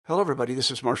Hello, everybody. This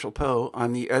is Marshall Poe.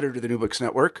 I'm the editor of the New Books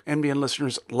Network. NBN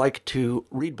listeners like to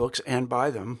read books and buy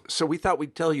them. So we thought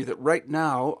we'd tell you that right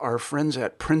now, our friends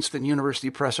at Princeton University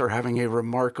Press are having a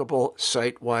remarkable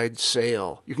site-wide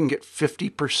sale. You can get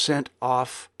 50%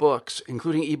 off books,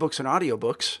 including ebooks and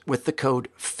audiobooks, with the code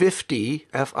 50,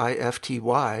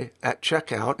 F-I-F-T-Y, at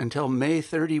checkout until May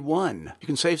 31. You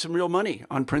can save some real money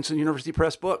on Princeton University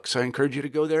Press books. I encourage you to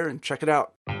go there and check it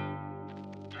out.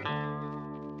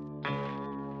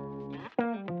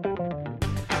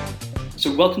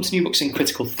 So welcome to New Books in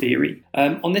Critical Theory.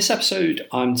 On this episode,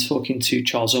 I'm talking to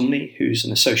Charles Umney, who's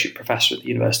an associate professor at the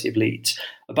University of Leeds,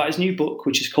 about his new book,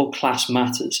 which is called Class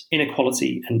Matters: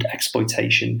 Inequality and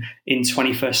Exploitation in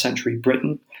 21st Century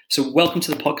Britain. So welcome to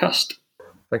the podcast.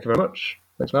 Thank you very much.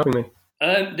 Thanks for having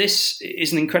me. This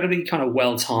is an incredibly kind of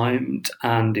well-timed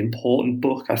and important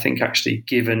book, I think, actually,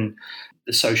 given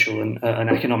the social and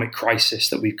economic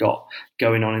crisis that we've got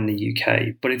going on in the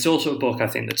UK. But it's also a book, I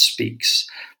think, that speaks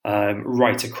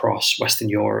right across Western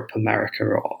Europe, America,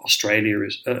 or Australia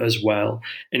as well,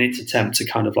 in its attempt to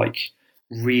kind of like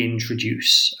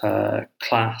reintroduce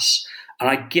class. And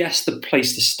I guess the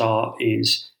place to start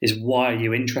is why are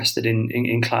you interested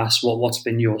in class? What's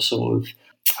been your sort of,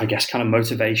 I guess, kind of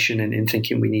motivation in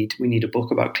thinking we need a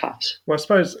book about class? Well, I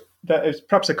suppose that is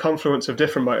perhaps a confluence of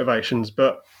different motivations,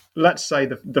 but let's say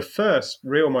the first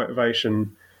real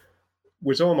motivation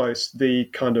was almost the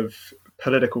kind of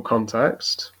political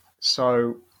context.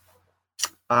 So,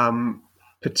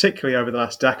 particularly over the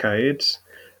last decade,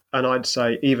 and I'd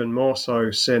say even more so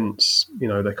since,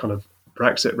 the kind of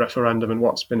Brexit referendum and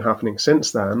what's been happening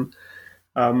since then,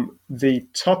 the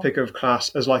topic of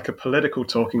class as like a political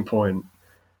talking point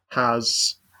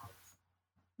has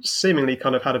seemingly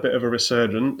kind of had a bit of a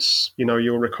resurgence.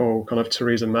 You'll recall kind of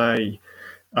Theresa May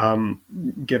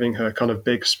giving her kind of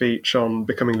big speech on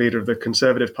becoming leader of the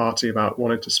Conservative Party about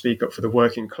wanting to speak up for the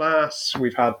working class.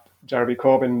 We've had Jeremy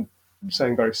Corbyn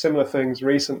saying very similar things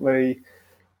recently.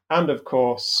 And of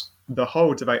course, the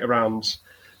whole debate around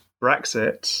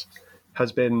Brexit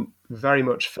has been very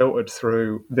much filtered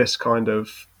through this kind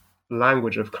of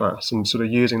language of class and sort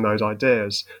of using those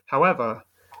ideas. However,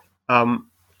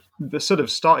 the sort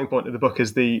of starting point of the book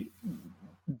is the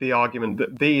argument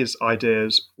that these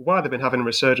ideas, while they've been having a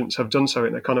resurgence, have done so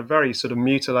in a kind of very sort of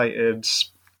mutilated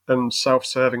and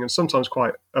self-serving and sometimes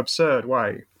quite absurd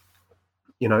way.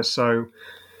 So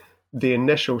the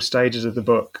initial stages of the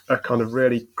book are kind of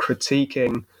really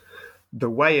critiquing the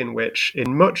way in which,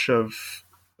 in much of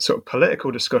sort of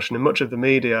political discussion, in much of the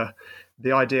media,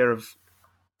 the idea of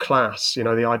class,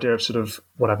 the idea of sort of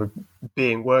whatever,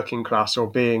 being working class or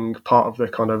being part of the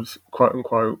kind of quote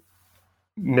unquote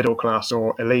middle class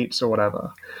or elites or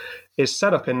whatever, is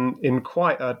set up in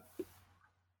quite a,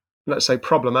 let's say,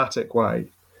 problematic way.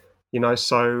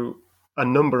 So a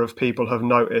number of people have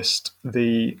noticed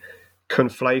the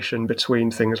conflation between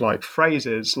things like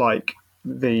phrases like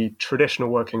the traditional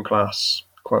working class,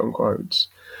 quote unquote,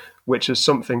 which is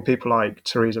something people like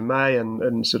Theresa May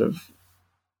and sort of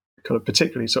kind of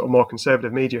particularly sort of more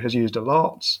conservative media has used a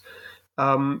lot,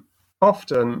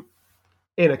 often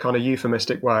in a kind of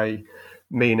euphemistic way,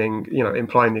 meaning,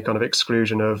 implying the kind of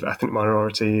exclusion of ethnic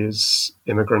minorities,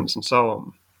 immigrants, and so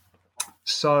on.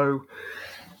 So,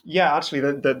 yeah, actually,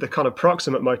 the kind of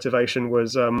proximate motivation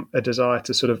was a desire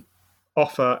to sort of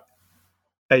offer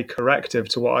a corrective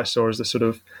to what I saw as the sort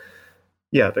of,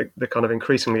 the kind of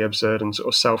increasingly absurd and sort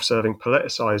of self-serving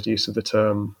politicized use of the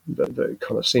term that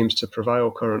kind of seems to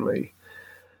prevail currently.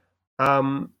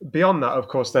 Beyond that, of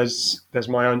course, there's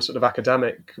my own sort of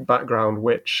academic background,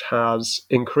 which has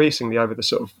increasingly over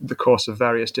the course of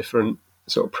various different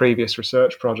sort of previous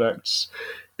research projects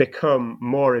become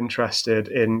more interested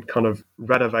in kind of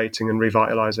renovating and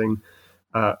revitalizing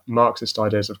Marxist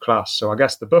ideas of class. So I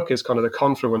guess the book is kind of the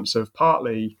confluence of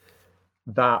partly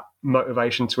that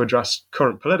motivation to address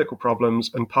current political problems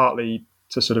and partly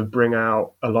to sort of bring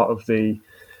out a lot of the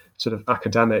sort of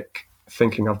academic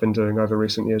thinking I've been doing over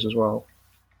recent years as well.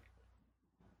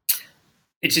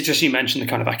 It's interesting you mentioned the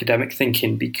kind of academic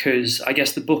thinking, because I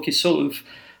guess the book is sort of,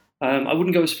 I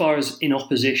wouldn't go as far as in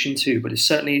opposition to, but it's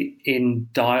certainly in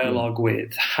dialogue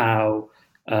with how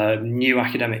new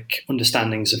academic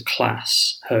understandings of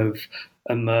class have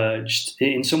emerged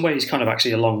in some ways kind of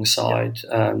actually alongside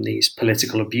these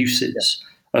political abuses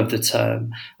of the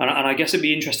term. And I guess it'd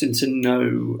be interesting to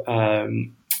know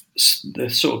the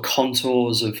sort of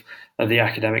contours of the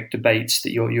academic debates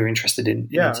that you're interested in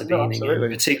intervening in,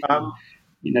 particularly,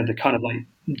 the kind of like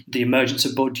the emergence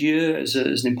of Bourdieu as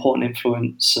an important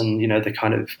influence, and the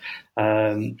kind of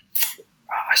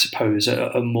I suppose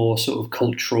a more sort of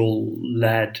cultural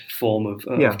led form of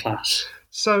class.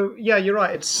 So yeah, you're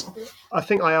right. I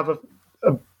think I have a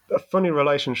funny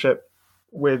relationship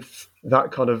with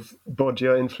that kind of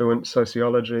Bourdieu influence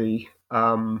sociology,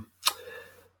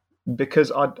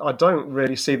 because I don't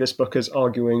really see this book as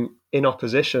arguing in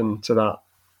opposition to that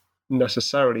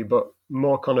necessarily, but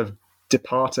more kind of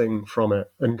departing from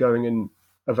it and going in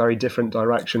a very different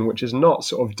direction, which is not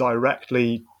sort of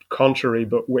directly contrary,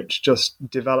 but which just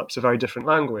develops a very different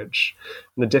language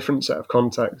and a different set of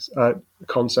concepts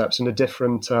and a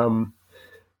different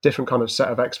kind of set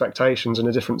of expectations and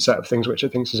a different set of things which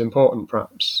it thinks is important,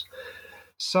 perhaps.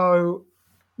 So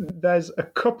there's a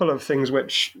couple of things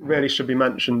which really should be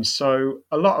mentioned. So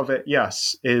a lot of it,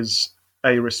 yes, is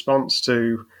a response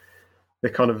to the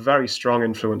kind of very strong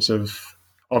influence of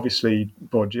obviously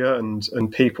Bourdieu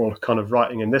and people kind of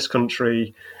writing in this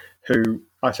country who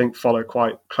I think follow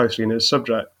quite closely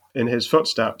in his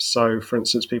footsteps. So, for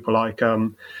instance, people like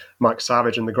Mike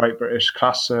Savage and the Great British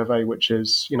Class Survey, which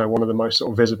is, one of the most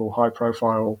sort of visible,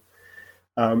 high-profile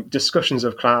discussions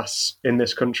of class in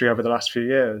this country over the last few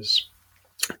years.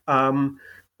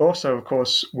 Also, of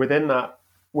course, within that,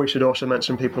 we should also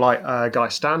mention people like Guy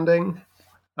Standing,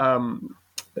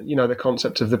 the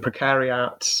concept of the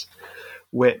precariat,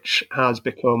 which has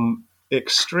become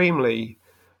extremely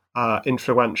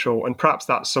influential, and perhaps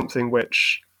that's something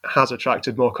which has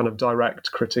attracted more kind of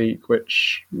direct critique,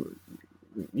 which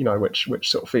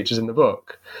sort of features in the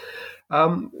book.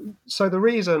 So the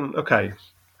reason,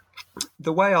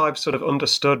 the way I've sort of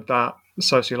understood that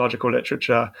sociological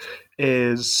literature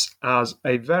is as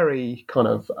a very kind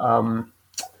of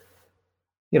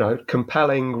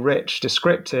compelling, rich,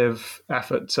 descriptive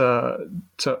effort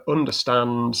to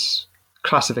understand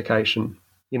classification.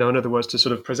 In other words, to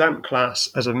sort of present class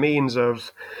as a means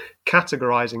of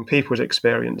categorizing people's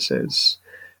experiences,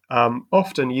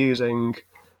 often using,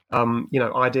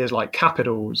 ideas like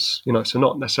capitals, so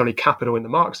not necessarily capital in the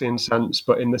Marxian sense,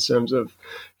 but in the terms of,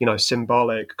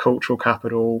 symbolic, cultural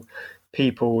capital,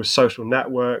 people's social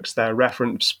networks, their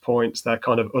reference points, their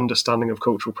kind of understanding of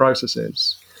cultural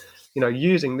processes.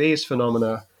 Using these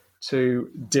phenomena to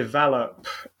develop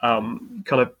kind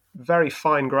of very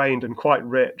fine-grained and quite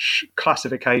rich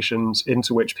classifications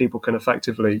into which people can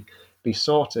effectively be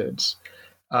sorted.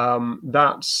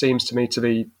 That seems to me to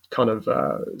be kind of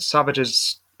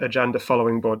Savage's agenda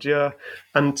following Bourdieu,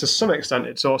 and to some extent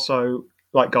it's also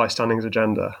like Guy Standing's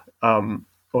agenda,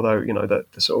 although the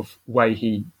sort of way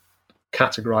he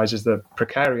categorizes the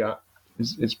precariat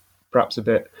is perhaps a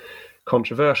bit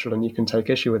controversial, and you can take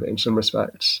issue with it in some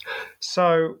respects.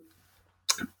 So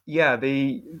yeah,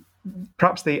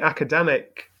 perhaps the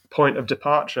academic point of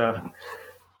departure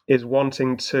is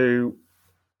wanting to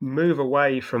move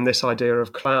away from this idea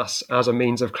of class as a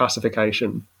means of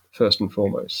classification, first and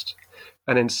foremost,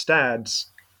 and instead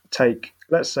take,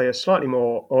 let's say, a slightly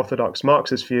more orthodox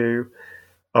Marxist view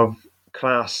of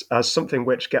class as something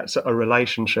which gets at a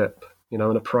relationship, and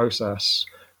a process,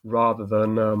 rather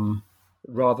than a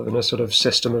sort of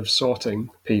system of sorting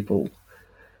people.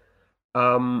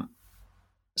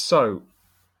 So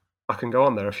I can go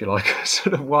on there if you like,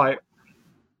 sort of why.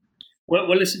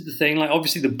 Well, this is the thing. Like,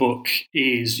 obviously, the book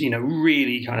is,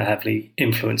 really kind of heavily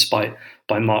influenced by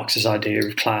Marx's idea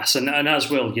of class, and as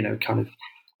we'll, kind of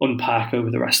unpack over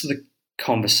the rest of the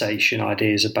conversation,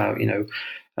 ideas about,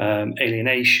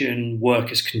 alienation,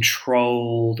 workers'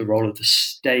 control, the role of the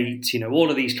state, all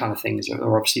of these kind of things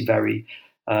are obviously very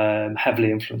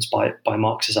heavily influenced by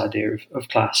Marx's idea of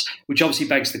class, which obviously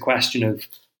begs the question of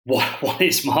what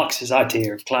is Marx's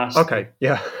idea of class? Okay,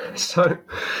 yeah. So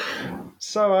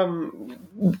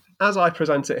as I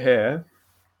present it here,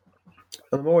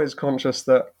 I'm always conscious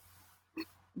that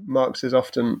Marx is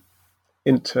often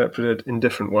interpreted in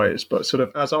different ways, but sort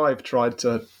of as I've tried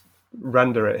to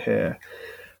render it here,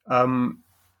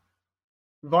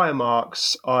 via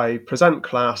Marx, I present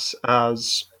class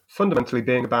as fundamentally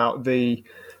being about the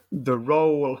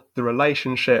role, the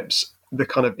relationships, the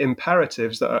kind of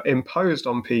imperatives that are imposed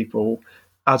on people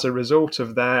as a result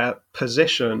of their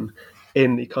position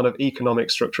in the kind of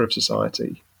economic structure of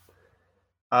society.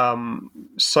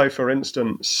 So, for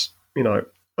instance,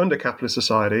 under capitalist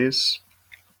societies,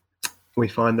 we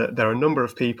find that there are a number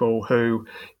of people who,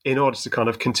 in order to kind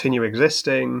of continue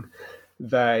existing,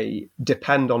 they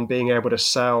depend on being able to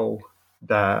sell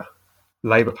their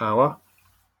labor power.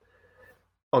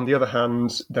 On the other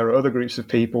hand, there are other groups of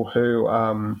people who,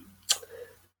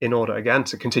 in order, again,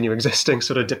 to continue existing,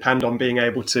 sort of depend on being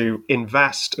able to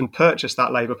invest and purchase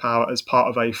that labor power as part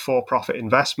of a for-profit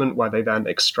investment, where they then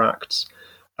extract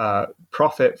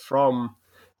profit from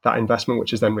that investment,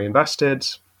 which is then reinvested.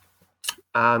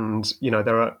 And,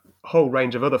 there are a whole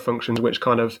range of other functions which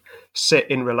kind of sit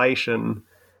in relation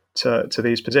to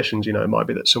these positions. It might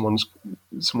be that someone's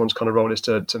kind of role is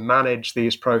to manage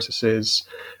these processes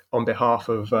on behalf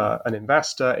of an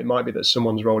investor. It might be that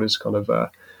someone's role is kind of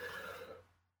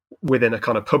within a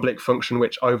kind of public function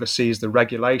which oversees the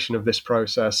regulation of this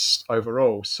process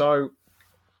overall. So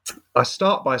I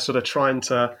start by sort of trying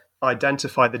to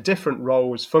identify the different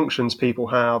roles, functions people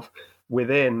have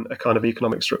within a kind of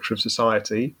economic structure of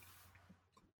society.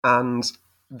 And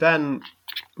then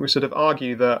we sort of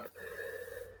argue that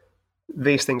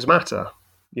these things matter.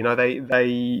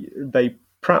 They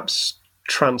perhaps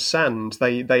transcend,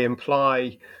 they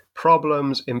imply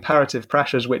problems, imperative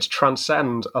pressures which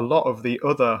transcend a lot of the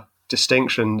other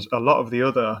distinctions, a lot of the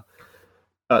other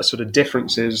sort of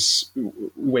differences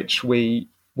which we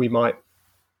might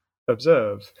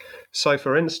observe. So,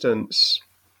 for instance,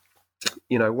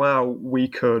 while we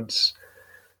could,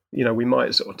 we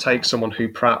might sort of take someone who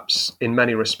perhaps in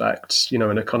many respects, in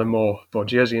a kind of more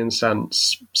Bourdieusian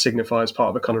sense, signifies part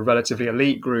of a kind of relatively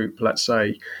elite group, let's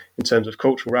say, in terms of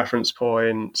cultural reference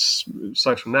points,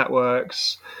 social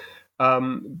networks.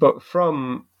 But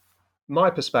from my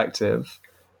perspective,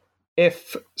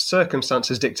 if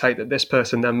circumstances dictate that this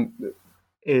person then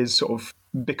is sort of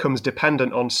becomes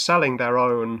dependent on selling their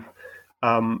own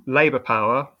labour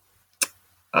power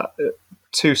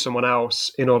to someone else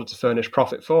in order to furnish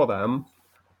profit for them,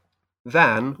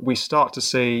 then we start to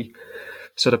see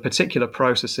sort of particular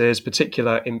processes,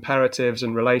 particular imperatives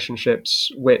and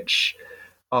relationships which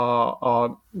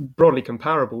are broadly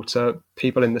comparable to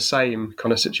people in the same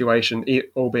kind of situation,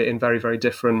 albeit in very, very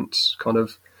different kind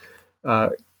of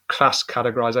class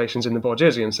categorizations in the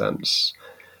Bourdieusian sense.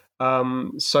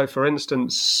 So, for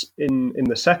instance, in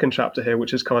the second chapter here,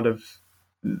 which is kind of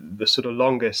the sort of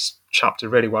longest chapter,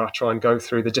 really, where I try and go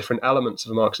through the different elements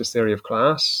of a Marxist theory of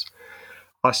class,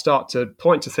 I start to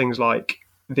point to things like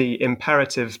the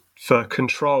imperative for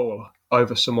control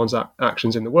over someone's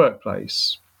actions in the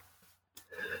workplace.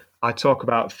 I talk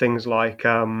about things like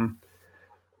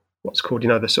what's called,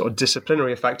 the sort of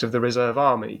disciplinary effect of the reserve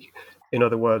army. In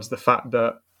other words, the fact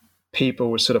that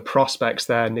people's sort of prospects,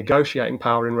 their negotiating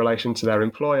power in relation to their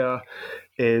employer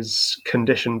is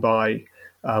conditioned by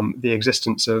the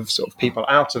existence of sort of people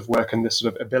out of work and this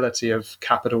sort of ability of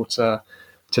capital to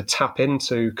tap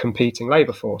into competing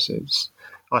labour forces.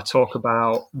 I talk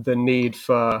about the need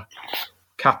for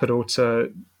capital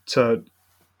to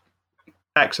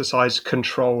exercise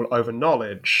control over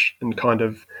knowledge and kind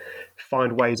of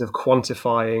find ways of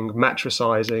quantifying,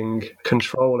 metricizing,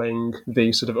 controlling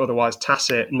the sort of otherwise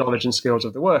tacit knowledge and skills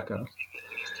of the worker.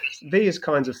 These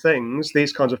kinds of things,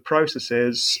 these kinds of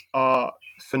processes are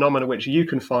phenomena which you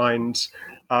can find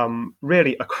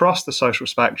really across the social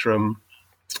spectrum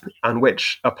and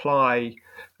which apply,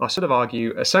 I sort of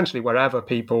argue, essentially wherever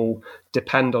people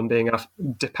depend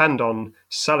on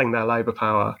selling their labour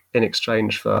power in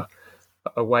exchange for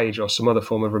a wage or some other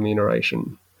form of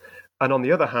remuneration. And on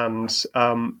the other hand,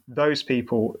 those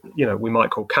people, we might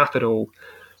call capital,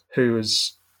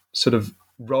 whose sort of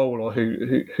role or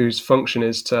whose function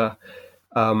is to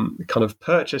kind of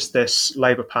purchase this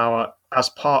labour power as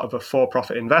part of a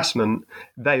for-profit investment,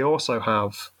 they also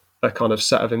have a kind of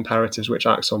set of imperatives which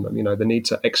acts on them. The need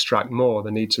to extract more,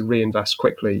 the need to reinvest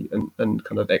quickly and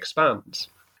kind of expand.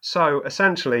 So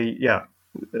essentially,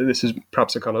 this is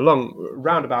perhaps a kind of long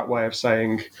roundabout way of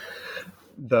saying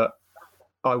that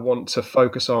I want to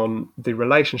focus on the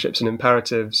relationships and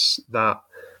imperatives that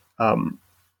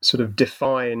sort of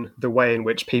define the way in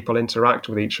which people interact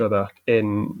with each other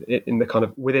in the kind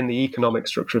of within the economic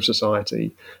structure of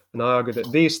society. And I argue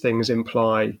that these things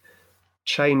imply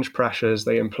change pressures,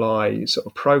 they imply sort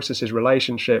of processes,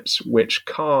 relationships which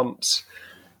can't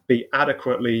be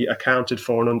adequately accounted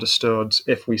for and understood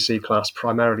if we see class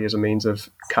primarily as a means of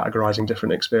categorizing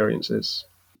different experiences.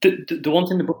 The one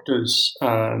thing the book does,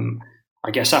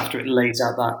 I guess, after it lays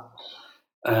out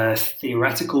that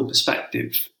theoretical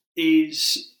perspective,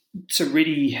 is to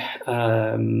really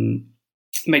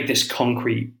make this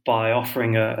concrete by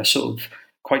offering a sort of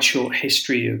quite short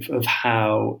history of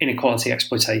how inequality,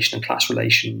 exploitation, and class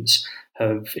relations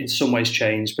have in some ways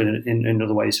changed, but in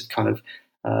other ways have kind of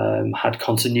had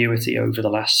continuity over the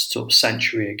last sort of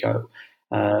century ago.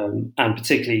 And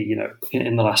particularly,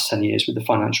 in the last 10 years with the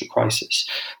financial crisis.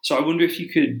 So I wonder if you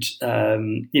could,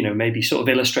 maybe sort of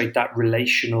illustrate that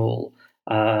relational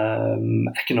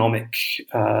economic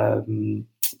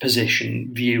position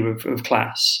view of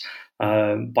class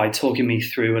by talking me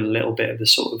through a little bit of the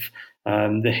sort of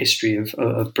the history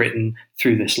of Britain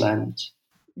through this lens.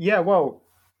 Yeah, well,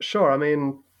 sure. I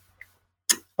mean,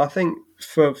 I think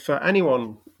for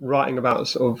anyone writing about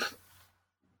sort of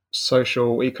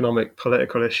social, economic,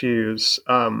 political issues,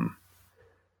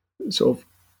 sort of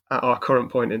at our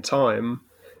current point in time,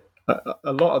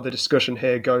 a lot of the discussion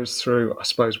here goes through, I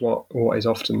suppose, what is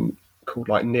often called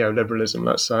like neoliberalism,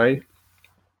 let's say,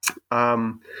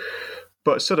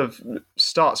 but sort of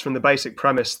starts from the basic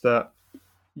premise that,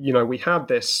 we had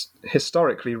this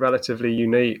historically relatively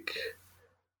unique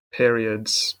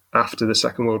periods after the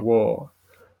Second World War,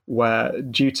 where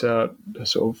due to a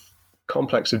sort of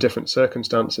complex of different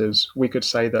circumstances, we could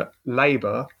say that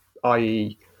labour,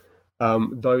 i.e.,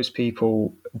 those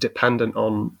people dependent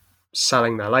on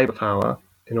selling their labour power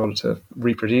in order to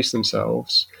reproduce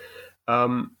themselves,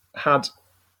 had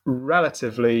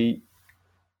relatively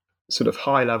sort of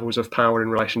high levels of power in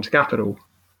relation to capital.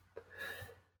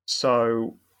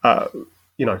 So,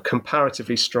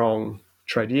 comparatively strong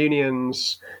trade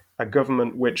unions, a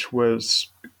government which was,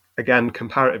 again,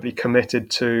 comparatively committed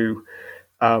to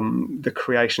the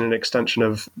creation and extension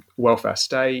of welfare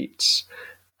states,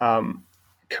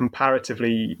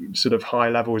 comparatively sort of high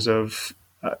levels of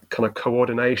kind of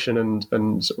coordination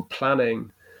and sort of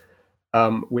planning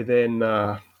within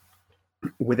the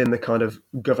kind of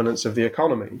governance of the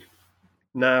economy.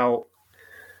 Now,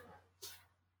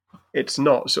 it's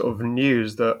not sort of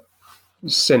news that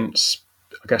since,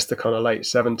 I guess, the kind of late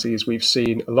 70s, we've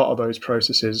seen a lot of those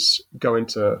processes go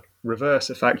into reverse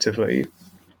effectively,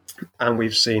 and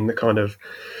we've seen the kind of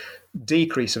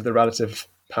decrease of the relative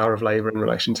power of labour in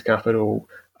relation to capital.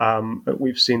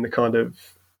 We've seen the kind of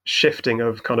shifting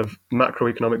of kind of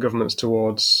macroeconomic governments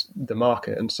towards the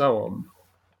market and so on.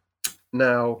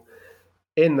 Now,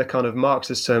 in the kind of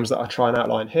Marxist terms that I try and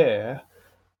outline here,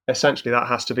 essentially that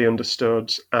has to be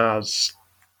understood as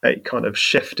a kind of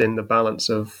shift in the balance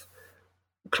of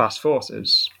class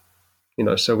forces.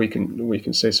 So we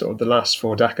can see sort of the last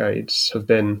 4 decades have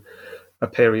been a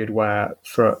period where,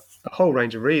 for a whole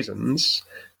range of reasons,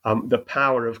 the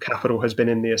power of capital has been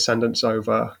in the ascendance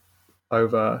over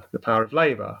the power of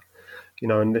labour.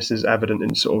 And this is evident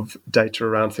in sort of data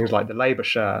around things like the labour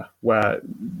share, where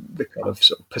the kind of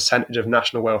sort of percentage of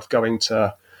national wealth going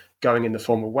in the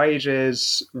form of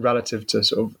wages relative to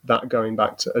sort of that going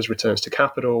back to as returns to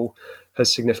capital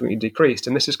has significantly decreased.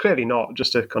 And this is clearly not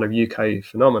just a kind of UK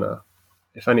phenomena.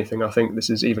 If anything, I think this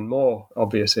is even more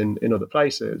obvious in other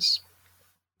places.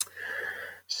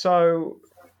 So,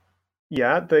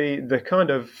 yeah, the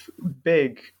kind of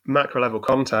big macro level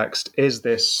context is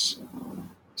this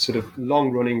sort of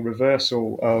long-running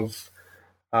reversal of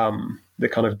the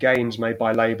kind of gains made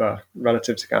by labour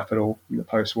relative to capital in the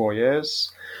post-war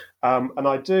years. And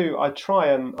I try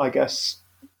and, I guess,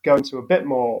 go into a bit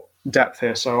more depth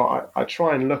here. So I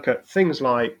try and look at things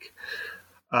like,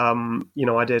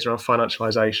 ideas around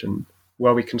financialization,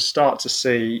 where we can start to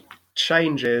see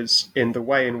changes in the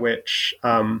way in which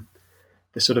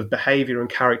the sort of behaviour and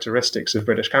characteristics of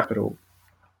British capital.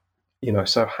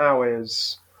 So how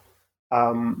is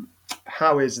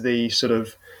the sort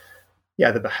of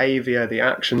the behaviour, the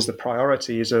actions, the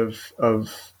priorities of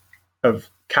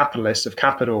capitalists, of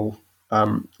capital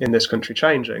in this country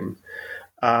changing?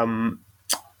 And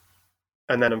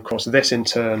then, of course, this in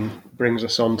turn brings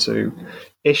us on to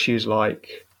issues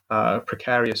like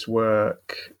precarious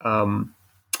work and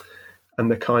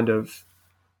the kind of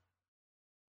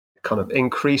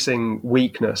increasing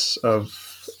weakness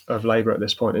of labour at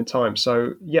this point in time.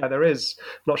 So, yeah, there is.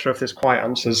 I'm not sure if this quite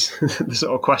answers the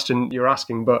sort of question you're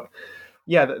asking, but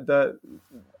yeah, the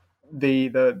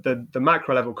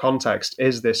macro level context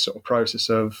is this sort of process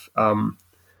of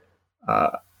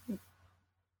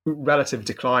relative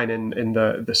decline in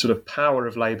the sort of power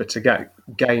of labour to get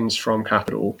gains from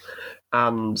capital,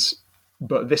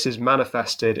 but this is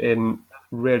manifested in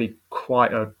really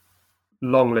quite a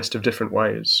long list of different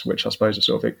ways, which I suppose are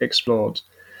sort of explored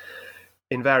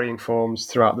in varying forms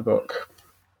throughout the book.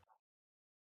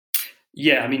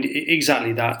 Yeah, I mean,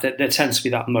 exactly that. There tends to be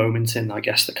that moment in, I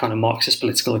guess, the kind of Marxist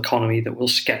political economy that will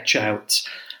sketch out,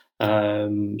 say,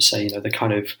 the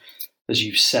kind of, as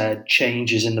you've said,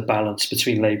 changes in the balance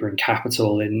between labour and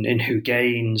capital, in who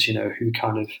gains, who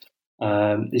kind of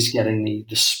is getting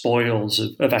the spoils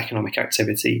of economic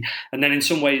activity. And then in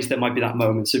some ways there might be that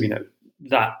moment of,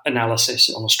 that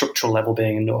analysis on a structural level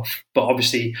being enough. But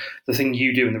obviously the thing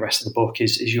you do in the rest of the book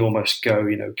is you almost go,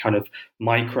 kind of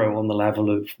micro on the level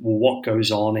of what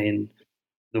goes on in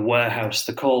the warehouse,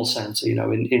 the call centre,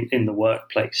 in the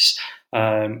workplace.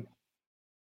 And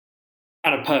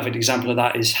a perfect example of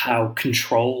that is how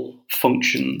control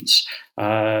functions,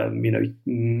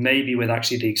 maybe with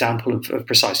actually the example of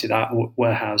precisely that,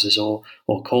 warehouses or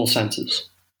call centres.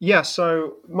 Yeah,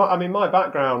 so, my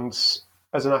background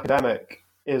as an academic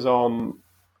is on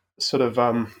sort of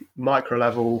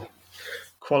micro-level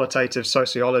qualitative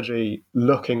sociology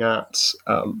looking at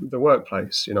the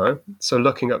workplace, so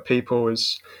looking at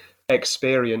people's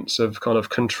experience of kind of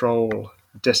control,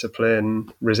 discipline,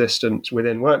 resistance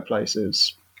within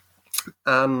workplaces.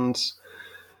 And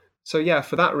so, yeah,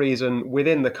 for that reason,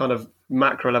 within the kind of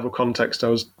macro level context I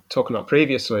was talking about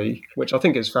previously, which I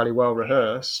think is fairly well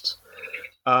rehearsed,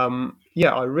 I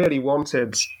really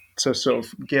wanted to sort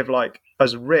of give like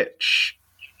as rich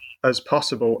as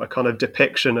possible a kind of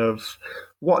depiction of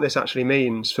what this actually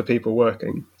means for people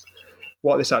working,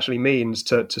 what this actually means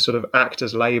to sort of act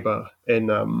as labour in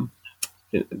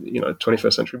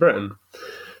 21st century Britain.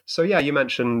 So yeah, you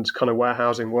mentioned kind of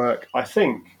warehousing work.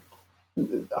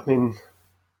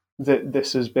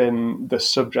 This has been the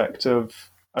subject of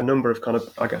a number of kind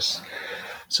of, I guess,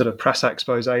 sort of press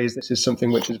exposés. This is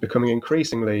something which is becoming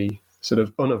increasingly sort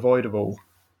of unavoidable,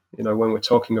 when we're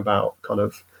talking about kind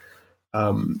of,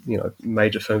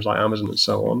 major firms like Amazon and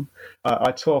so on.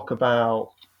 I talk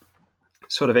about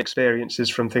sort of experiences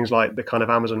from things like the kind of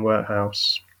Amazon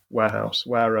warehouse where,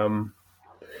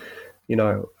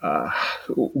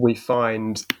 we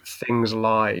find things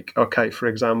like, for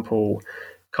example,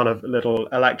 kind of little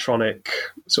electronic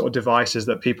sort of devices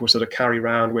that people sort of carry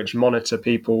around, which monitor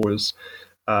people's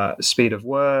speed of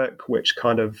work, which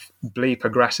kind of bleep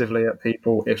aggressively at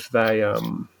people if they,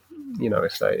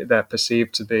 if they're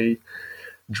perceived to be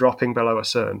dropping below a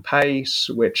certain pace,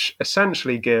 which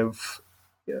essentially give,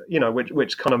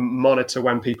 which kind of monitor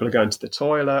when people are going to the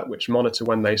toilet, which monitor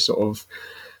when they sort of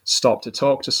stop to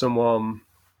talk to someone,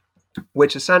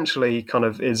 which essentially kind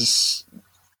of is,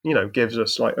 gives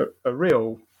us like a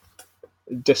real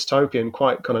dystopian,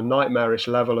 quite kind of nightmarish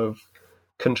level of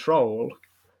control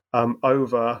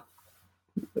over,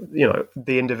 the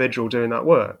individual doing that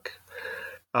work.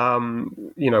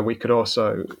 We could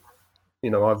also,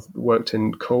 I've worked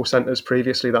in call centers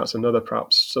previously. That's another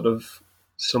perhaps sort of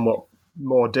somewhat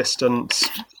more distant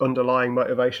underlying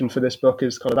motivation for this book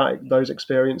is kind of those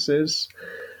experiences.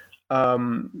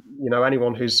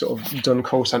 Anyone who's sort of done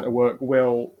call center work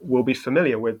will be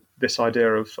familiar with this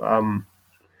idea of, kind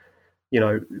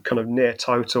of near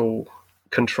total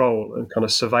control and kind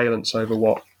of surveillance over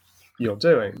what you're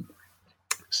doing.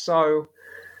 So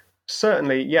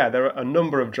certainly, there are a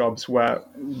number of jobs where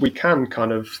we can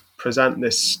kind of present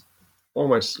this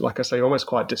almost, like I say, almost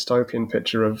quite dystopian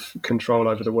picture of control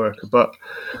over the worker. But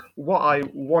what I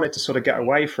wanted to sort of get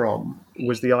away from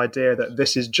was the idea that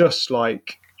this is just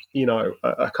like,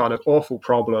 a kind of awful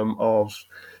problem of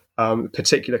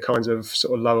particular kinds of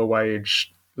sort of lower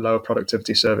wage, lower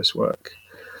productivity service work.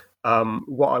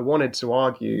 What I wanted to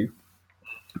argue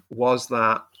was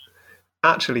that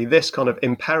actually this kind of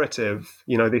imperative,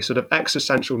 the sort of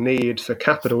existential need for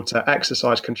capital to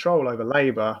exercise control over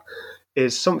labour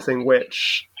is something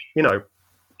which,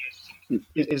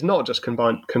 is not just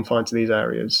confined to these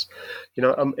areas.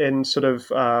 In sort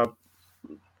of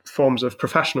forms of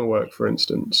professional work, for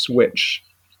instance, which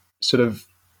sort of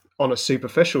on a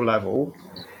superficial level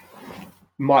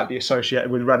might be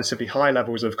associated with relatively high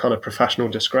levels of kind of professional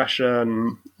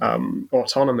discretion,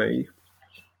 autonomy.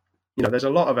 There's a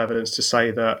lot of evidence to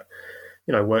say that,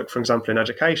 work, for example, in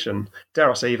education,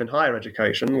 dare I say even higher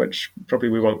education, which probably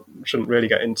shouldn't really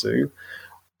get into,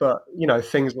 but,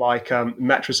 things like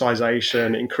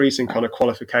metricization, increasing kind of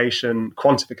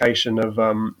quantification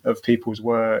of people's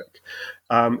work,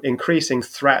 increasing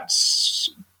threats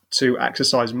to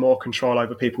exercise more control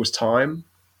over people's time,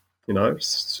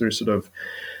 through sort of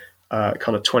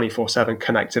kind of 24/7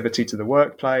 connectivity to the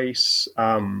workplace,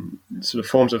 sort of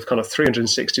forms of kind of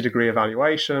 360-degree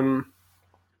evaluation.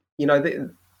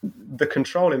 The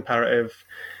control imperative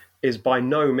is by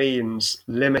no means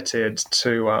limited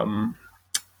to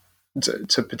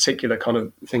particular kind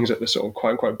of things at the sort of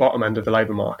quote unquote bottom end of the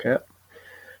labour market.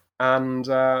 And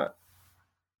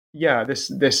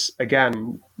this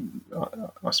again,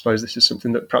 I suppose this is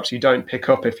something that perhaps you don't pick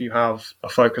up if you have a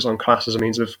focus on class as a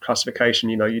means of classification.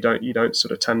 You don't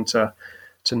sort of tend to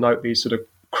note these sort of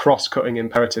cross-cutting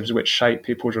imperatives which shape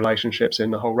people's relationships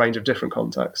in a whole range of different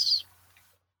contexts.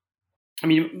 I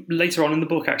mean, later on in the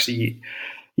book, actually,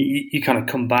 you kind of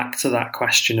come back to that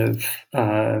question of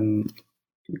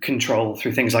control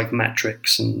through things like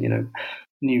metrics and,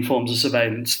 new forms of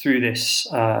surveillance through this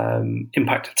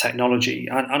impact of technology.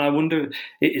 And I wonder,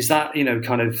 is that,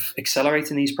 kind of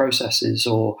accelerating these processes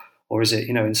or is it,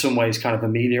 in some ways kind of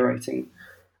ameliorating?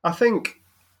 I think,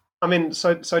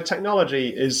 so technology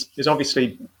is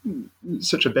obviously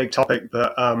such a big topic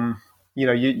that,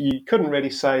 you couldn't really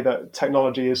say that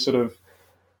technology is sort of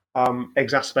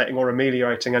exacerbating or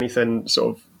ameliorating anything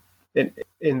sort of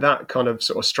in that kind of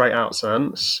sort of straight out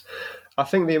sense. I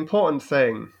think the important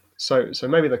thing, so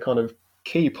maybe the kind of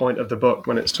key point of the book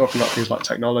when it's talking about things like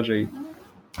technology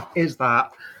is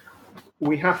that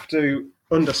we have to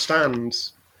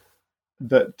understand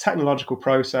that technological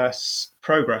progress,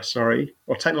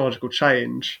 or technological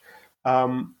change,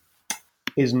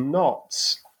 is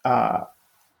not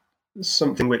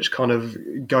something which kind of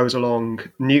goes along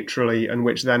neutrally and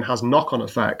which then has knock-on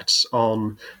effects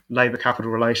on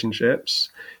labour-capital relationships.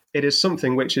 It is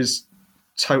something which is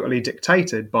totally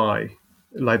dictated by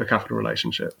labour-capital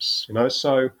relationships.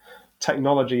 So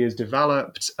technology is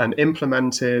developed and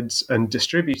implemented and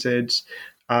distributed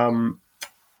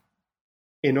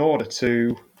in order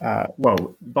to,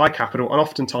 by capital, and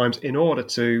oftentimes in order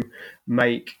to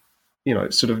make,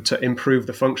 to improve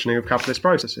the functioning of capitalist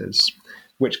processes,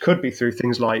 which could be through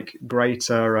things like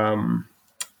greater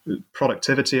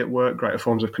productivity at work, greater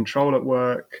forms of control at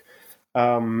work,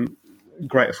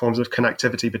 greater forms of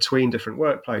connectivity between different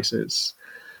workplaces.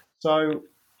 So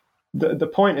the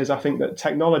point is, I think that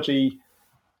technology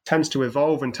tends to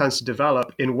evolve and tends to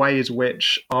develop in ways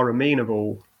which are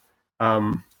amenable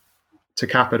to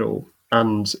capital,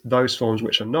 and those forms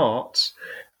which are not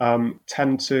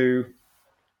tend to,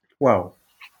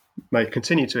 may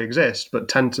continue to exist, but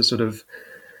tend to sort of,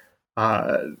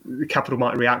 capital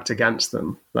might react against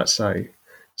them, let's say.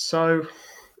 So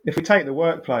if we take the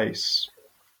workplace,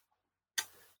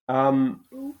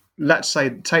 let's say,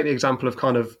 take the example of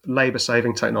kind of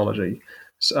labour-saving technology.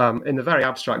 In the very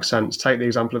abstract sense, take the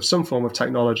example of some form of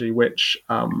technology which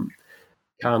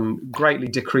can greatly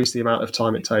decrease the amount of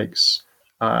time it takes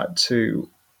to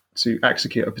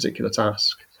execute a particular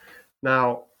task.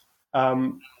 Now,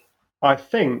 I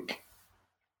think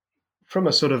from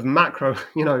a sort of macro,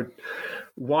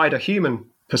 wider human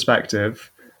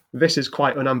perspective, this is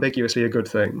quite unambiguously a good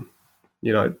thing.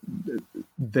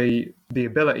 The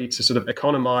ability to sort of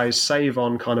economize, save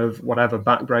on kind of whatever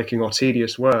backbreaking or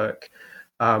tedious work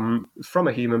from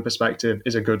a human perspective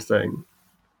is a good thing.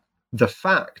 The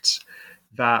fact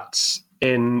that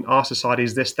in our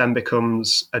societies this then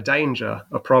becomes a danger,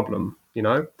 a problem,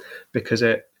 because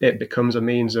it becomes a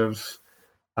means of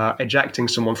ejecting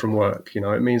someone from work.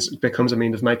 It becomes a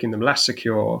means of making them less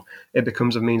secure. It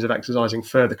becomes a means of exercising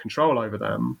further control over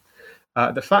them.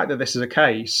 The fact that this is a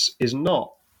case is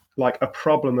not like a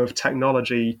problem of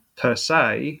technology per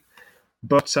se,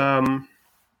 but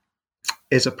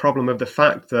is a problem of the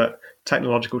fact that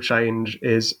technological change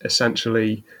is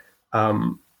essentially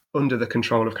under the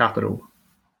control of capital.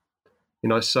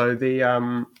 So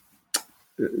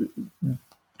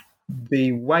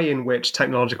the way in which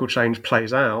technological change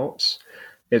plays out,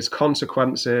 its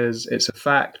consequences, its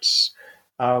effects,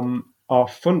 are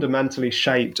fundamentally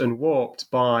shaped and warped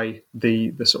by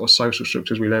the sort of social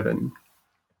structures we live in.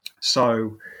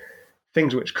 So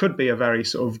things which could be a very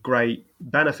sort of great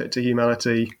benefit to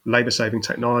humanity, labour-saving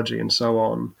technology and so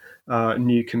on,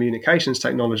 new communications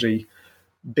technology,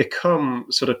 become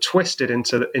sort of twisted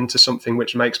into something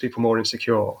which makes people more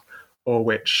insecure, or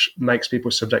which makes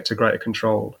people subject to greater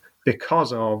control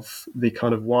because of the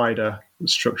kind of wider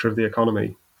structure of the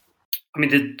economy. I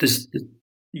mean, it does.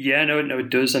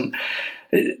 And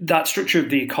that structure of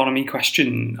the economy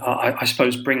question, I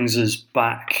suppose, brings us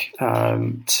back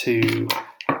to,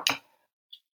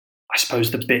 I suppose,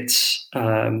 the bits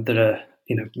that are,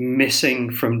 missing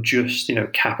from just,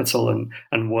 capital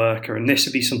and worker. And this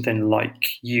would be something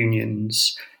like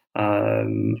unions,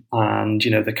 and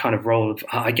the kind of role of,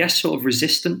 I guess, sort of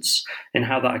resistance in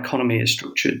how that economy is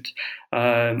structured.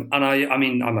 And I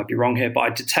mean, I might be wrong here, but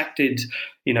I detected,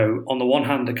 on the one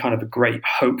hand, a kind of a great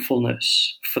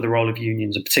hopefulness for the role of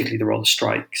unions, and particularly the role of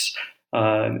strikes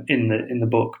in the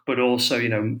book, but also,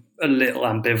 a little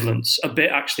ambivalence, a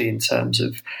bit actually, in terms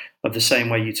of the same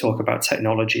way you talk about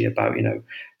technology, about,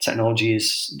 technology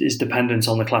is dependent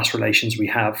on the class relations we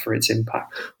have for its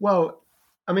impact. Well,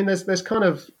 I mean, there's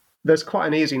quite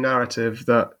an easy narrative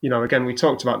that, again, we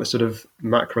talked about the sort of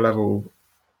macro level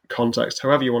context,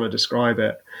 however you want to describe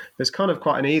it. There's kind of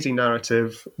quite an easy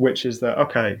narrative, which is that,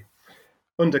 okay,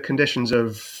 under conditions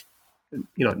of,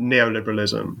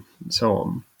 neoliberalism and so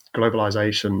on,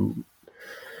 globalization,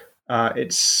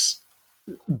 it's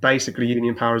basically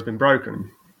union power has been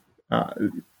broken.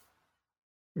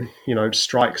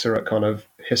 Strikes are at kind of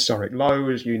historic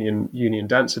lows, union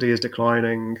density is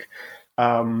declining.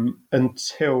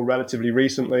 Until relatively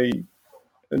recently,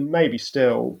 and maybe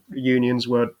still, unions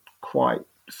were quite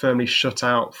firmly shut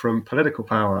out from political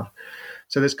power.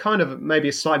 So there's kind of maybe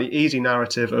a slightly easy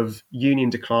narrative of union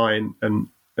decline and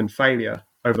failure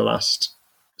over the last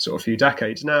sort of few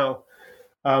decades. Now,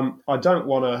 I don't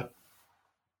want to,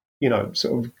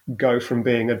 sort of go from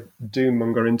being a doom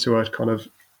monger into a kind of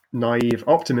naive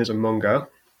optimism monger.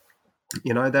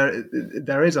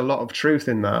 There is a lot of truth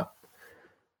in that.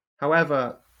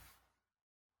 However,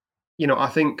 I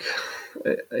think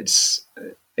it's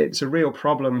a real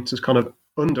problem to kind of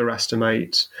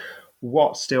underestimate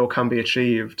what still can be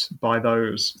achieved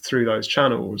through those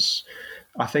channels.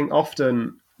 I think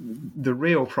often the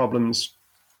real problems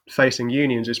facing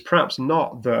unions is perhaps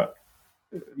not that,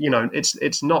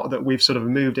 it's not that we've sort of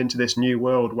moved into this new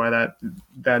world where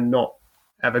they're not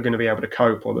ever going to be able to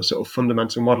cope, or the sort of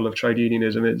fundamental model of trade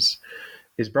unionism is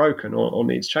broken or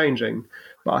needs changing.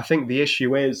 But I think the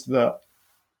issue is that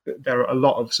there are a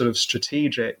lot of sort of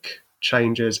strategic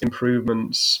changes,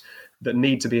 improvements that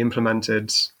need to be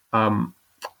implemented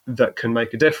that can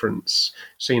make a difference.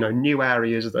 So, new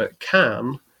areas that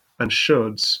can and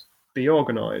should be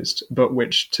organised, but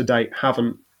which to date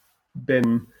haven't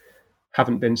been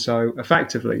so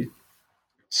effectively.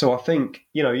 So I think,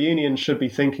 unions should be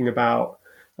thinking about,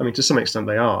 to some extent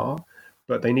they are,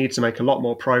 but they need to make a lot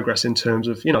more progress in terms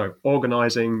of,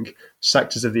 organising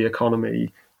sectors of the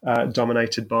economy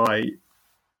dominated by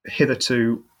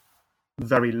hitherto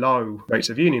very low rates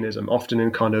of unionism, often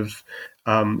in kind of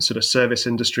sort of service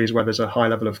industries where there's a high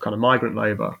level of kind of migrant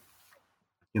labour.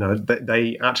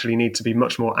 They actually need to be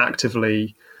much more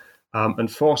actively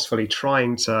and forcefully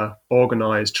trying to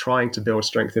organise, trying to build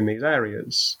strength in these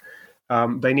areas.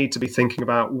 They need to be thinking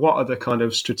about what are the kind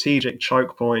of strategic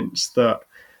choke points that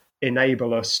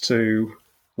enable us to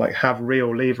have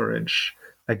real leverage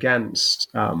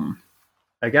against capital.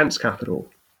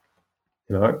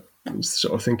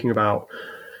 Sort of thinking about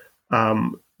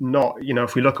not,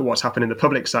 if we look at what's happened in the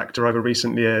public sector over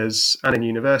recent years and in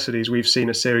universities, we've seen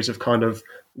a series of kind of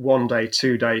 1 day,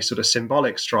 2 day sort of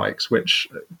symbolic strikes, which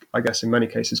I guess in many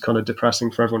cases kind of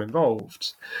depressing for everyone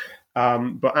involved.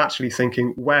 But actually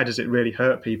thinking, where does it really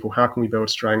hurt people? How can we build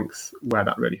strength where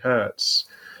that really hurts?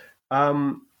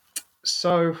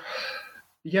 So,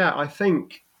 yeah, I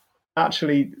think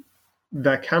actually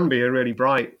there can be a really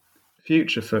bright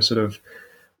future for sort of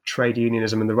trade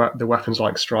unionism and the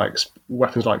weapons-like strikes,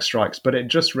 but it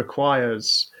just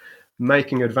requires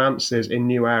making advances in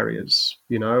new areas.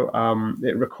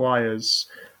 It requires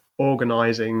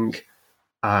organising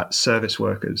service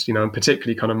workers, and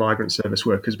particularly kind of migrant service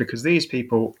workers, because these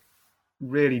people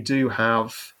really do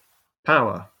have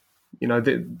power.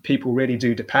 People really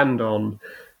do depend on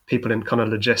people in kind of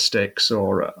logistics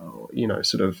or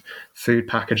sort of food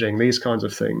packaging, these kinds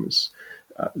of things.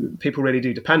 People really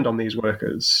do depend on these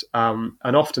workers, and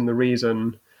often the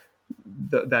reason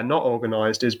that they're not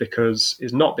organised is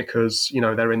not because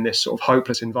they're in this sort of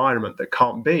hopeless environment that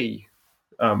can't be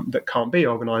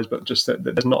organised, but just that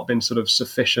there's not been sort of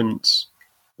sufficient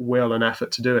will and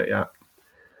effort to do it yet.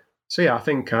 So yeah, I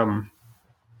think I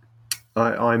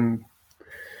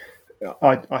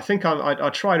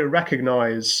try to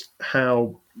recognise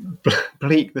how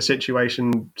bleak the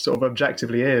situation sort of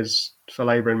objectively is for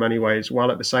Labour in many ways,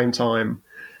 while at the same time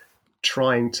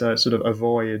trying to sort of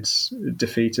avoid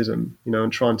defeatism,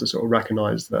 and trying to sort of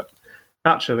recognise that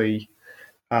actually,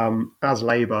 as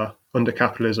Labour under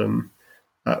capitalism,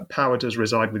 power does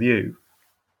reside with you.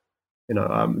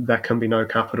 There can be no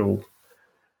capital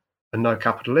and no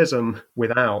capitalism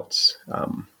without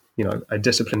a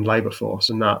disciplined labour force,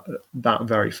 and that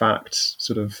very fact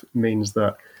sort of means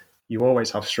that you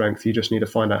always have strength. You just need to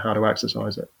find out how to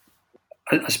exercise it.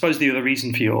 I suppose the other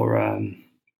reason for your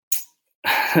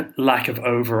lack of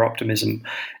over-optimism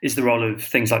is the role of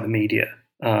things like the media,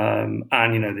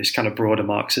 and this kind of broader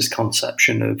Marxist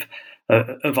conception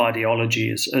of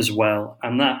ideology as well,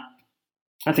 and that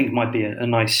I think might be a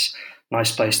nice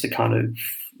place to kind of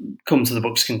come to the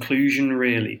book's conclusion,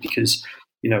 really, because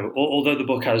although the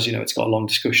book has it's got a long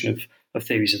discussion of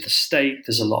theories of the state,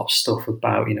 there's a lot of stuff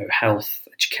about health,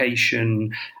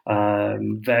 education,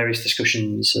 various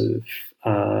discussions of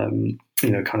kind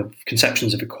of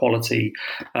conceptions of equality.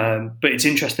 But it's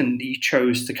interesting that you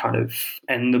chose to kind of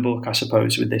end the book, I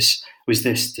suppose, with this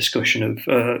discussion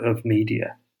of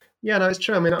media. Yeah, no, it's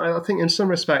true. I think in some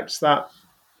respects that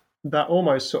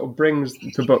almost sort of brings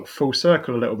the book full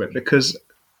circle a little bit, because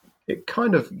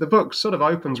the book sort of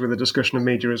opens with a discussion of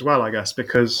media as well, I guess,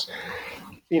 because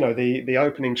the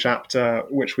opening chapter,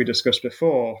 which we discussed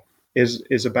before,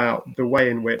 is about the way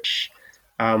in which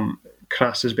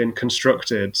class has been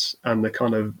constructed and the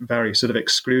kind of very sort of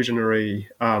exclusionary,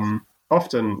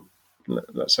 often,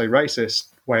 let's say, racist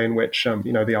way in which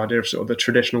the idea of sort of the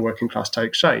traditional working class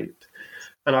takes shape.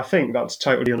 And I think that's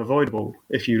totally unavoidable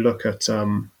if you look at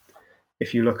sort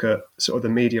of the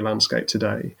media landscape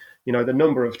today. The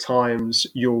number of times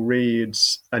you'll read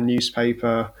a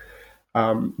newspaper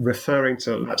referring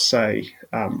to, let's say,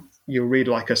 you'll read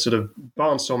like a sort of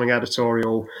barnstorming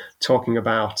editorial talking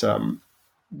about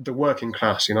the working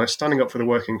class, standing up for the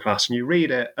working class, and you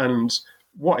read it, and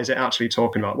what is it actually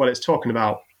talking about? Well, it's talking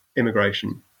about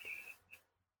immigration.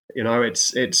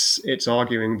 It's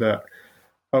arguing that,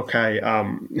 okay,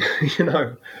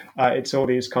 it's all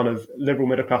these kind of liberal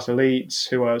middle class elites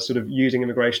who are sort of using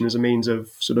immigration as a means of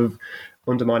sort of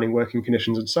undermining working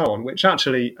conditions and so on, which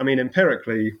actually,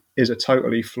 empirically is a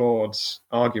totally flawed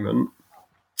argument,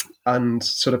 and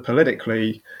sort of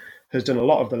politically has done a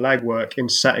lot of the legwork in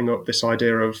setting up this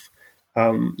idea of,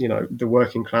 the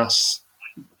working class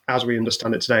as we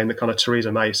understand it today in the kind of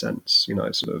Theresa May sense,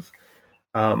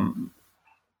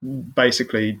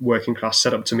 basically working class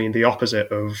set up to mean the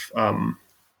opposite of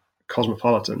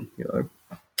cosmopolitan,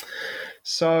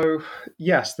 So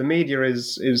yes, the media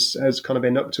has kind of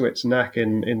been up to its neck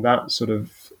in that sort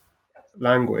of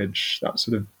language, that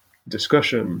sort of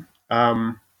discussion.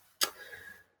 I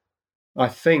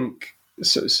think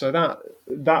so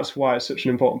that's why it's such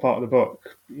an important part of the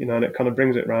book, and it kind of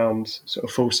brings it round sort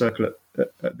of full circle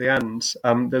at the end.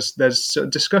 There's a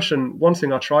discussion. One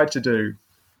thing I tried to do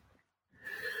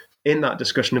in that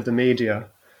discussion of the media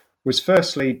was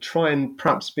firstly try and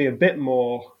perhaps be a bit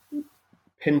more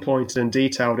pinpointed and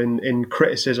detailed in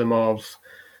criticism of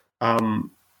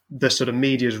the sort of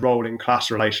media's role in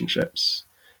class relationships.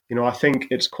 I think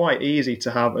it's quite easy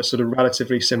to have a sort of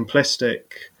relatively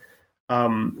simplistic,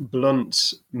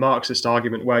 blunt Marxist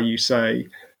argument where you say,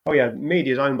 oh yeah,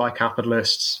 media is owned by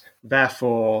capitalists,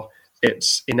 therefore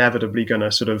it's inevitably going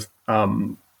to sort of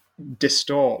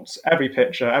distort every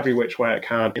picture every which way it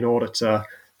can in order to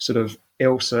sort of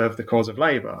ill-serve the cause of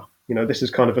labour. This is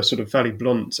kind of a sort of fairly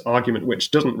blunt argument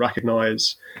which doesn't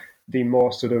recognise the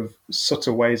more sort of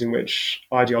subtle ways in which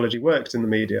ideology works in the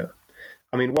media.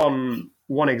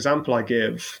 One example I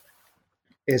give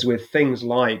is with things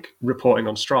like reporting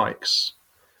on strikes.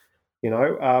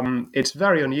 It's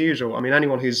very unusual.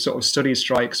 Anyone who's sort of studied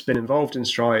strikes, been involved in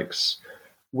strikes,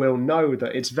 will know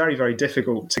that it's very, very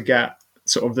difficult to get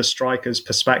sort of the strikers'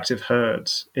 perspective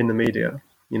heard in the media.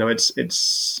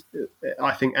 It's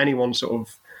I think anyone sort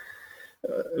of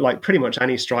like pretty much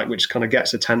any strike which kind of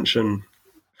gets attention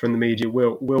from the media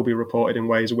will be reported in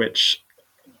ways which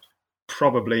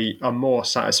probably are more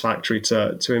satisfactory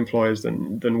to employers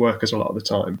than workers a lot of the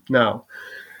time. Now,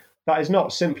 that is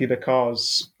not simply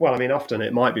because, often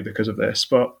it might be because of this,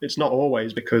 but it's not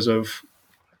always because of,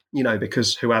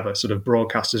 because whoever sort of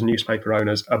broadcasters, newspaper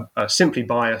owners are simply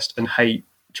biased and hate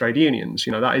trade unions.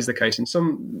 That is the case in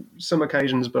some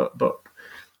occasions, but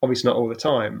obviously not all the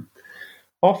time.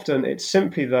 Often it's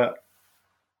simply that,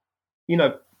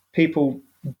 people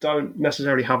don't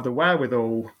necessarily have the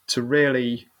wherewithal to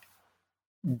really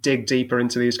dig deeper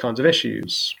into these kinds of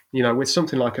issues. With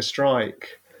something like a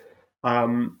strike,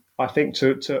 I think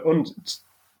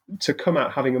to come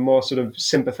out having a more sort of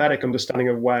sympathetic understanding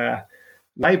of where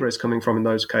labour is coming from in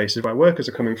those cases, where workers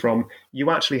are coming from,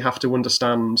 you actually have to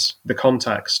understand the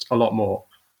context a lot more,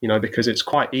 because it's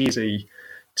quite easy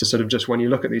to sort of just, when you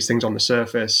look at these things on the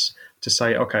surface, to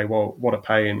say, okay, well, what a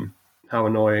pain, how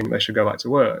annoying, they should go back to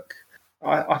work.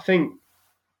 I think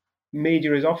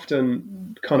media is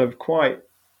often kind of quite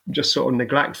just sort of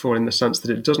neglectful in the sense that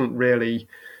it doesn't really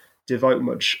devote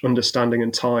much understanding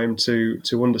and time to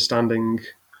understanding,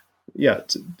 to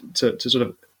sort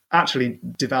of actually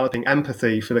developing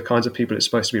empathy for the kinds of people it's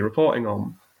supposed to be reporting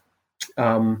on.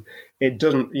 It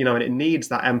doesn't, and it needs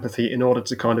that empathy in order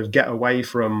to kind of get away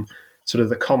from sort of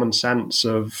the common sense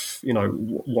of,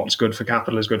 what's good for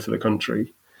capital is good for the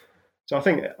country. So I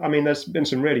think, there's been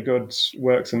some really good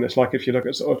works in this. Like if you look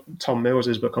at sort of Tom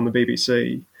Mills's book on the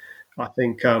BBC, I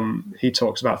think he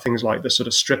talks about things like the sort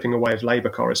of stripping away of labour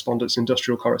correspondence,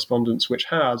 industrial correspondence, which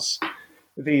has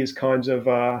these kinds of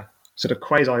sort of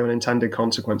quasi-unintended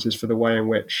consequences for the way in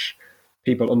which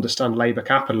people understand labour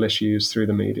capital issues through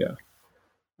the media.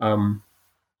 So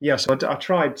I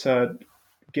tried to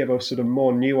give a sort of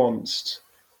more nuanced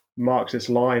Marxist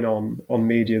line on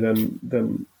media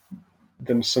than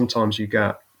sometimes you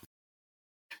get.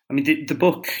 The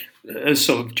book has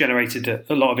sort of generated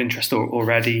a lot of interest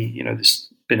already. There's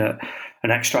been an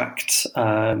extract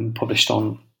published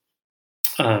on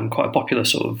quite a popular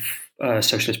sort of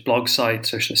socialist blog site,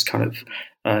 socialist kind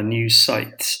of news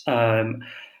site.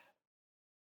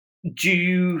 Do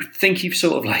you think you've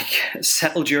sort of like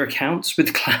settled your accounts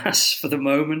with class for the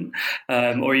moment, or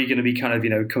are you going to be kind of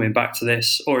coming back to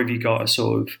this, or have you got a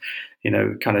sort of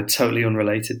kind of totally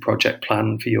unrelated project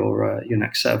plan for your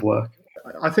next set of work?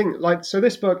 I think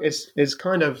this book is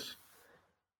kind of,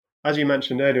 as you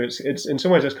mentioned earlier, it's in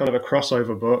some ways just kind of a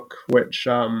crossover book, which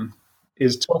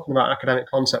is talking about academic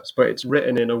concepts, but it's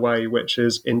written in a way which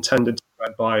is intended to be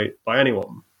read by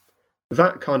anyone.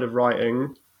 That kind of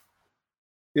writing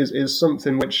is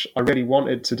something which I really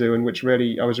wanted to do and which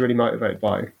I was really motivated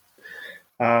by,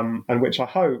 and which I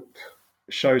hope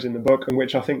shows in the book, and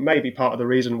which I think may be part of the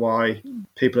reason why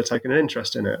people are taking an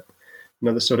interest in it.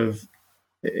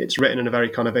 It's written in a very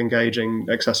kind of engaging,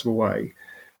 accessible way.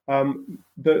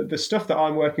 The stuff that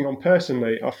I'm working on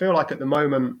personally, I feel like at the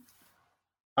moment,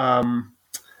 I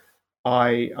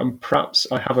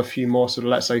have a few more sort of,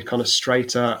 let's say, kind of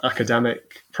straighter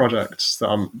academic projects that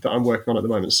I'm working on at the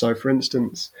moment. So, for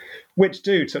instance, which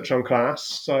do touch on class.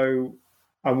 So,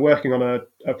 I'm working on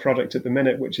a project at the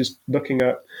minute which is looking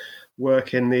at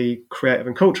work in the creative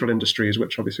and cultural industries,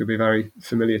 which obviously will be very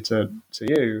familiar to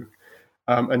you,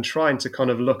 and trying to kind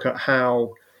of look at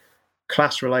how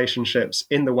class relationships,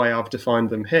 in the way I've defined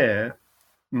them here,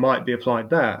 might be applied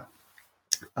there.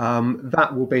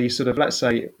 That will be sort of, let's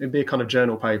say, it'd be a kind of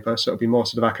journal paper, so it'll be more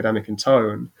sort of academic in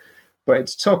tone, but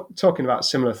it's talking about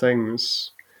similar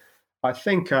things. I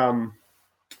think the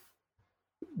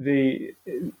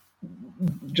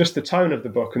tone of the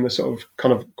book and the sort of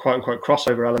kind of quote unquote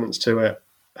crossover elements to it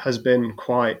has been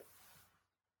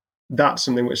that's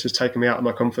something which has taken me out of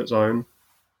my comfort zone,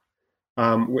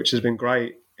 which has been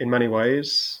great in many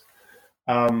ways.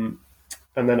 And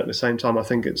then at the same time, I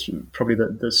think it's probably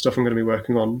the stuff I'm going to be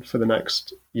working on for the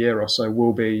next year or so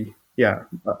will be, a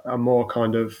more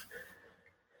kind of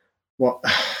more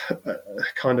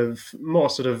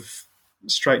sort of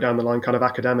straight down the line kind of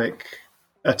academic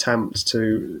attempt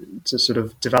to sort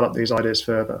of develop these ideas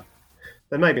further.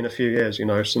 Then maybe in a few years,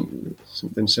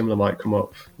 something similar might come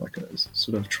up, like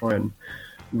sort of try and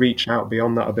reach out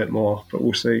beyond that a bit more, but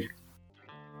we'll see.